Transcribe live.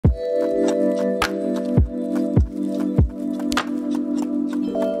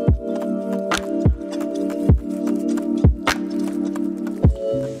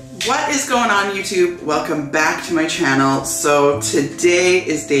going on, YouTube? Welcome back to my channel. So today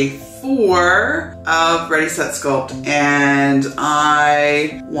is day 4 of Ready, Set, Sculpt, and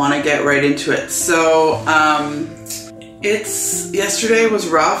I want to get right into it. So yesterday was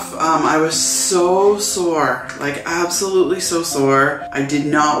rough. I was so sore, like absolutely so sore. I did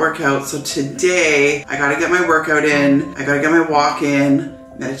not work out, so today I gotta get my workout in. I gotta get my walk in,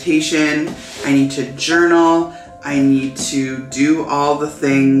 meditation. I need to journal. I need to do all the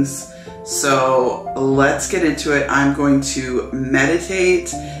things. So let's get into it. I'm going to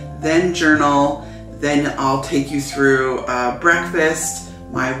meditate, then journal, then I'll take you through breakfast,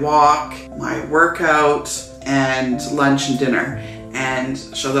 my walk, my workout, and lunch and dinner, and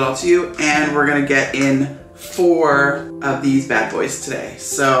show that all to you. And we're gonna get in 4 of these bad boys today.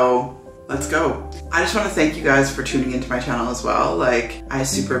 So let's go. I just want to thank you guys for tuning into my channel as well. Like, I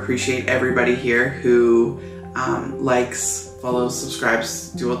super appreciate everybody here who likes, follows,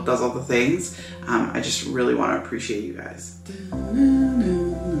 subscribes, does all the things. I just really want to appreciate you guys.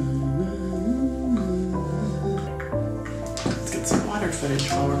 Let's get some water footage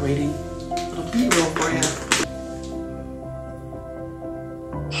while we're waiting. A little B-roll for you.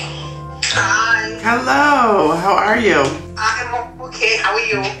 Hi. Hello, how are you? I'm okay, how are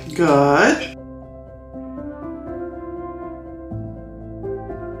you? Good.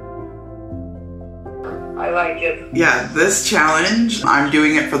 I like it. Yeah, this challenge, I'm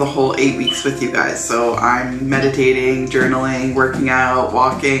doing it for the whole 8 weeks with you guys. So I'm meditating, journaling, working out,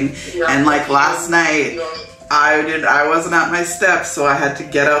 walking, and like last night, I wasn't at my steps, so I had to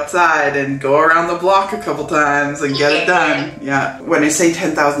get outside and go around the block a couple times and get it done. Yeah. When I say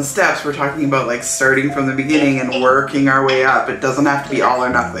 10,000 steps, we're talking about like starting from the beginning and working our way up. It doesn't have to be all or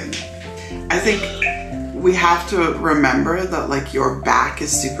nothing. I think we have to remember that like your back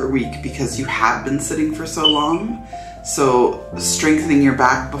is super weak because you have been sitting for so long. So strengthening your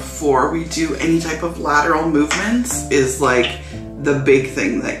back before we do any type of lateral movements is like the big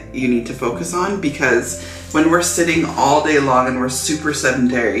thing that you need to focus on, because when we're sitting all day long and we're super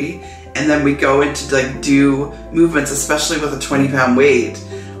sedentary and then we go into like do movements, especially with a 20-pound weight,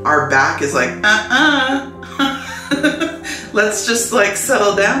 our back is like, let's just like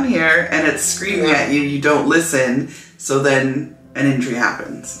settle down here, and it's screaming at you, you don't listen, so then an injury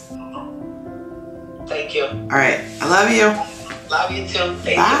happens. Thank you. All right, I love you. Love you too.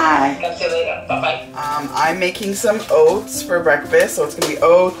 Thank Bye. you. Catch you later. Bye-bye. I'm making some oats for breakfast, so it's gonna be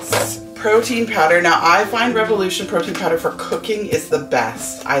oats, protein powder. Now I find Revolution protein powder for cooking is the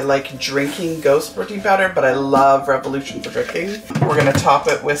best. I like drinking Ghost protein powder, but I love Revolution for cooking. We're gonna top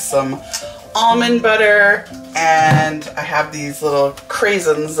it with some almond butter, and I have these little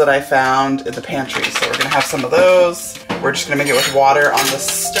craisins that I found in the pantry, so we're gonna have some of those. We're just gonna make it with water on the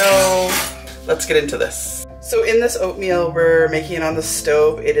stove. Let's get into this. So in this oatmeal, we're making it on the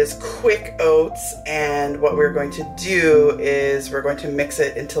stove. It is quick oats, and what we're going to do is we're going to mix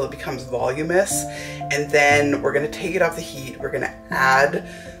it until it becomes voluminous, and then we're gonna take it off the heat. We're gonna add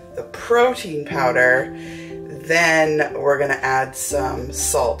the protein powder, then we're gonna add some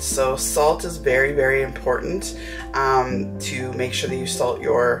salt. So salt is very, very important to make sure that you salt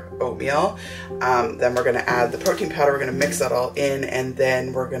your oatmeal. Then we're gonna add the protein powder, we're gonna mix that all in, and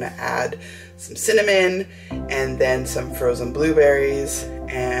then we're gonna add some cinnamon, and then some frozen blueberries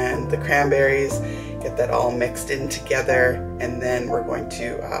and the cranberries. Get that all mixed in together, and then we're going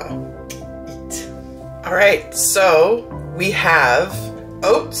to eat. All right, so we have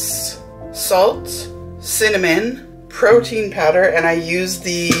oats, salt, cinnamon, protein powder, and I use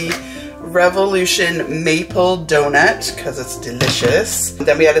the Revolution maple donut because it's delicious.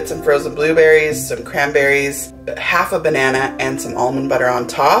 Then we added some frozen blueberries, some cranberries, half a banana, and some almond butter on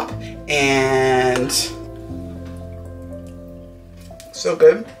top. And so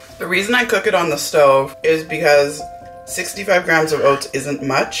good. The reason I cook it on the stove is because 65 grams of oats isn't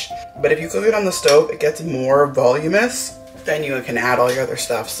much, but if you cook it on the stove, it gets more voluminous. Then you can add all your other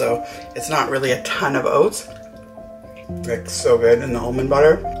stuff, so it's not really a ton of oats. Like, so good. And the almond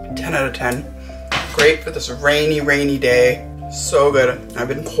butter, 10 out of 10. Great for this rainy day. So good. I've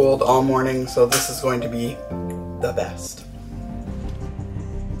been cold all morning, so this is going to be the best.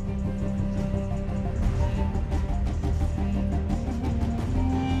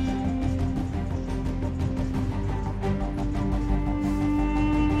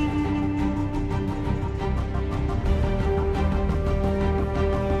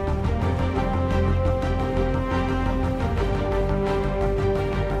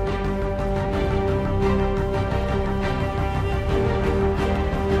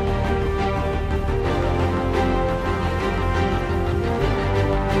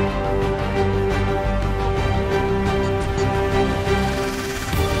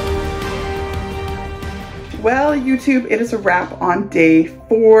 YouTube, it is a wrap on day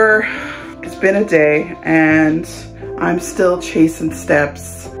 4. It's been a day and I'm still chasing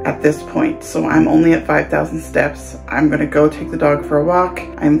steps at this point. So I'm only at 5,000 steps. I'm gonna go take the dog for a walk.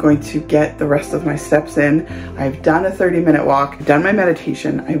 I'm going to get the rest of my steps in. I've done a 30-minute walk, I've done my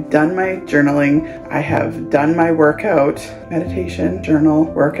meditation, I've done my journaling, I have done my workout, meditation, journal,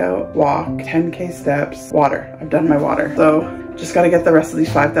 workout, walk, 10K steps, water. I've done my water. So just gotta get the rest of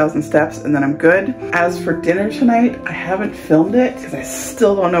these 5,000 steps and then I'm good. As for dinner tonight, I haven't filmed it because I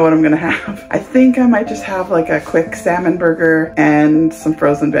still don't know what I'm gonna have. I think I might just have like a quick salmon burger and some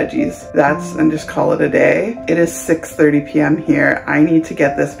frozen veggies. And just call it a day. It is 6:30 p.m. here. I need to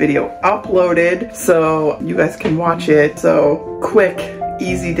get this video uploaded so you guys can watch it. So quick,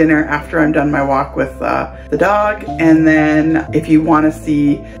 easy dinner after I'm done my walk with the dog. And then if you want to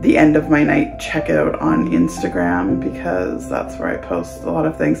see the end of my night, check it out on Instagram because that's where I post a lot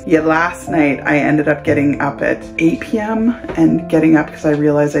of things. Yeah, last night I ended up getting up at 8 p.m. and getting up because I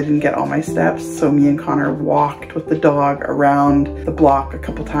realized I didn't get all my steps. So me and Connor walked with the dog around the block a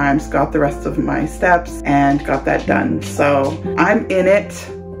couple times, got the rest of my steps and got that done. So I'm in it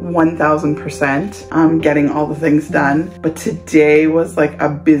 1000%. I'm getting all the things done, but today was like a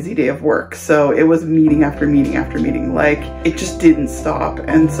busy day of work. So it was meeting after meeting after meeting. Like it just didn't stop.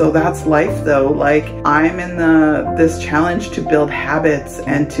 And so that's life though. Like I'm in this challenge to build habits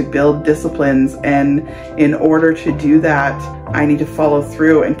and to build disciplines. And in order to do that, I need to follow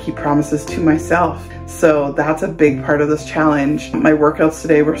through and keep promises to myself. So that's a big part of this challenge. My workouts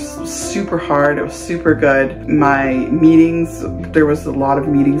today were super hard. It was super good. My meetings, there was a lot of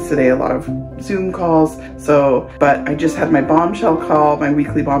meetings today, a lot of Zoom calls. But I just had my bombshell call, my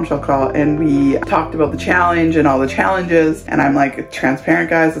weekly bombshell call, and we talked about the challenge and all the challenges. And I'm like, transparent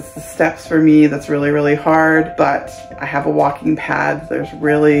guys, it's the steps for me that's really, really hard. But I have a walking pad. There's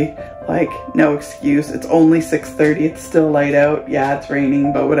really like no excuse. It's only 6:30. It's still light out. Yeah, it's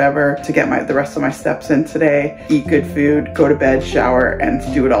raining, but whatever. To get the rest of my steps in today, eat good food, go to bed, shower, and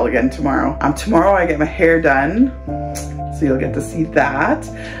do it all again tomorrow. Tomorrow I get my hair done, so you'll get to see that.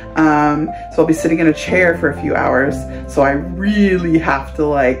 So I'll be sitting in a chair for a few hours. So I really have to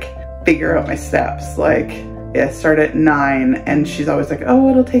like figure out my steps. Like yeah, I start at 9 and she's always like, oh,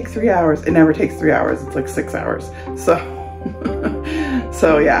 it'll take 3 hours. It never takes 3 hours. It's like 6 hours.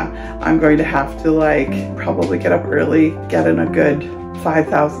 So yeah, I'm going to have to like probably get up early, get in a good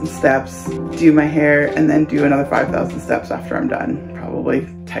 5,000 steps, do my hair, and then do another 5,000 steps after I'm done, probably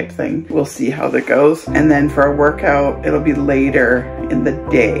type thing. We'll see how that goes. And then for a workout, it'll be later in the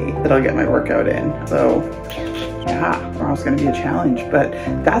day that I'll get my workout in. So yeah, tomorrow's gonna be a challenge, but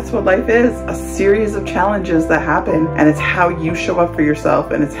that's what life is, a series of challenges that happen, and it's how you show up for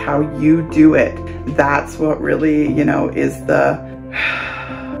yourself and it's how you do it. That's what really, you know, is the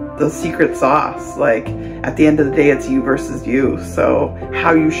secret sauce. Like at the end of the day, it's you versus you. So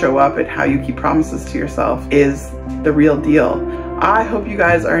how you show up and how you keep promises to yourself is the real deal. I hope you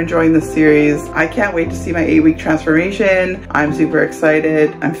guys are enjoying this series. I can't wait to see my 8-week transformation. I'm super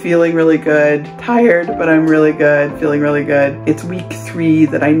excited. I'm feeling really good. Tired, but I'm really good, feeling really good. It's week 3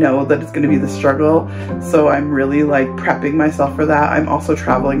 that I know that it's gonna be the struggle. So I'm really like prepping myself for that. I'm also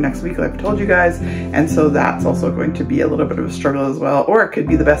traveling next week, like I've told you guys. And so that's also going to be a little bit of a struggle as well. Or it could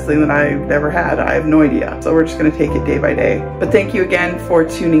be the best thing that I've ever had. I have no idea. So we're just gonna take it day by day. But thank you again for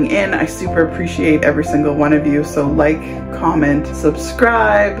tuning in. I super appreciate every single one of you. So like, comment,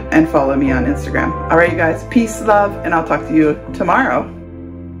 subscribe, and follow me on Instagram. All right, you guys, peace, love, and I'll talk to you tomorrow.